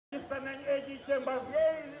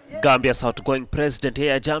Gambia's outgoing President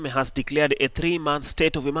Yahya Jammeh has declared a 3-month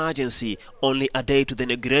state of emergency, only a day to the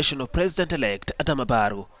inauguration of President-elect Adama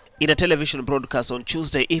Barrow. In a television broadcast on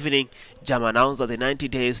Tuesday evening, Jammeh announced that the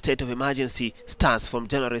 90-day state of emergency starts from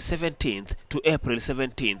January 17th to April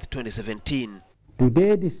 17th, 2017.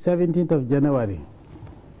 Today, the 17th of January,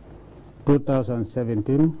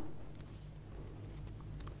 2017,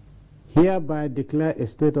 hereby declare a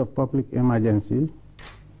state of public emergency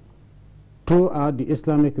throughout the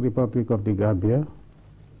Islamic Republic of the Gambia,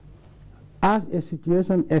 as a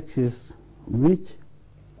situation exists which,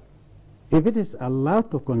 if it is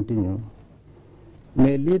allowed to continue,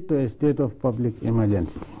 may lead to a state of public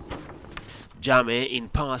emergency. Jammeh, in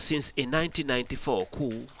power since a 1994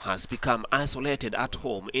 coup, has become isolated at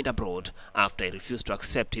home and abroad after he refused to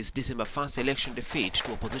accept his December 1st election defeat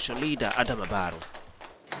to opposition leader Adama Barrow.